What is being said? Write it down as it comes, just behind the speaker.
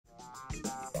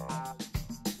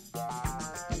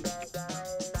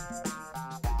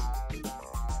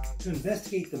To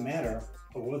investigate the matter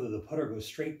of whether the putter goes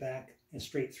straight back and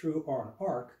straight through or an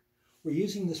arc, we're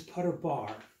using this putter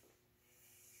bar,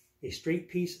 a straight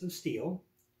piece of steel.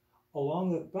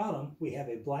 Along the bottom, we have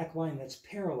a black line that's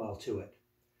parallel to it.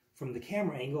 From the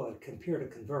camera angle, it can appear to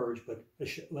converge, but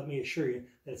let me assure you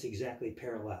that it's exactly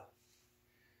parallel.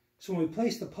 So when we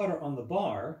place the putter on the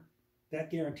bar, that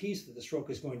guarantees that the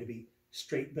stroke is going to be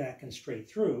straight back and straight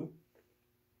through.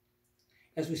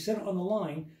 As we set it on the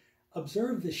line,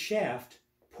 observe the shaft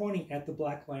pointing at the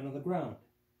black line on the ground.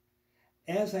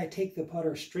 As I take the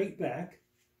putter straight back,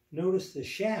 notice the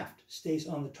shaft stays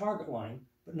on the target line,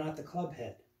 but not the club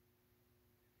head.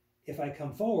 If I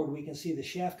come forward, we can see the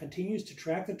shaft continues to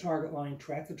track the target line,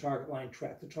 track the target line,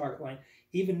 track the target line.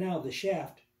 Even now, the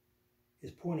shaft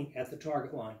is pointing at the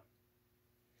target line.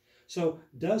 So,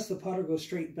 does the putter go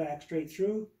straight back, straight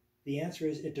through? The answer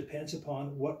is it depends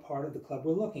upon what part of the club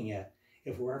we're looking at.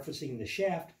 If we're referencing the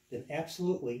shaft, then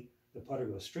absolutely the putter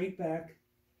goes straight back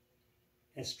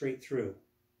and straight through.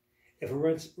 If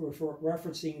we're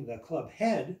referencing the club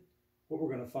head, what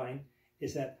we're going to find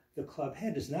is that the club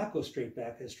head does not go straight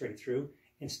back and straight through.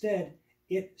 Instead,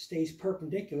 it stays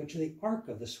perpendicular to the arc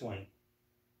of the swing.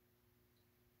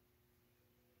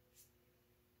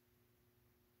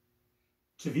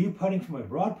 To view putting from a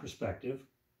broad perspective,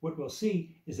 what we'll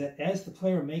see is that as the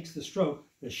player makes the stroke,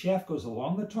 the shaft goes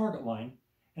along the target line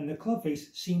and the club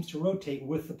face seems to rotate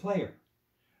with the player.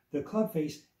 The club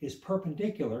face is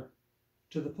perpendicular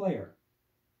to the player.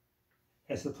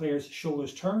 As the player's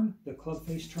shoulders turn, the club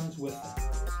face turns with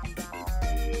them.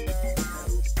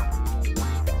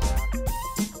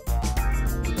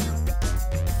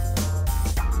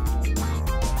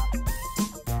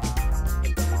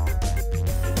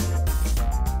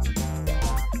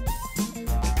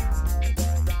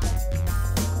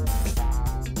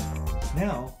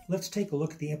 Now, let's take a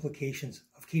look at the implications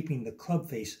of keeping the club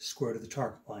face square to the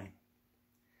target line.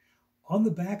 On the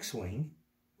backswing,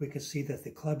 we can see that the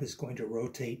club is going to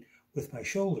rotate with my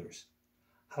shoulders.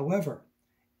 However,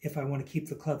 if I want to keep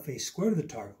the club face square to the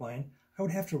target line, I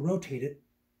would have to rotate it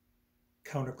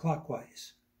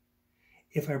counterclockwise.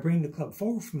 If I bring the club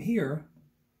forward from here,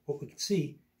 what we can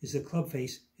see is the club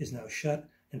face is now shut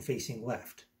and facing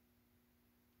left.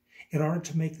 In order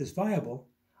to make this viable,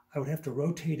 I would have to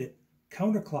rotate it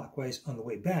counterclockwise on the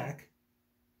way back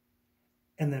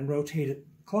and then rotate it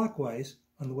clockwise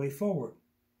on the way forward.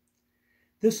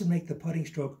 This would make the putting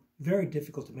stroke very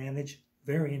difficult to manage,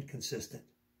 very inconsistent.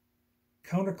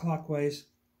 Counterclockwise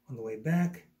on the way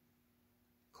back,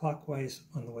 clockwise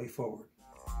on the way forward.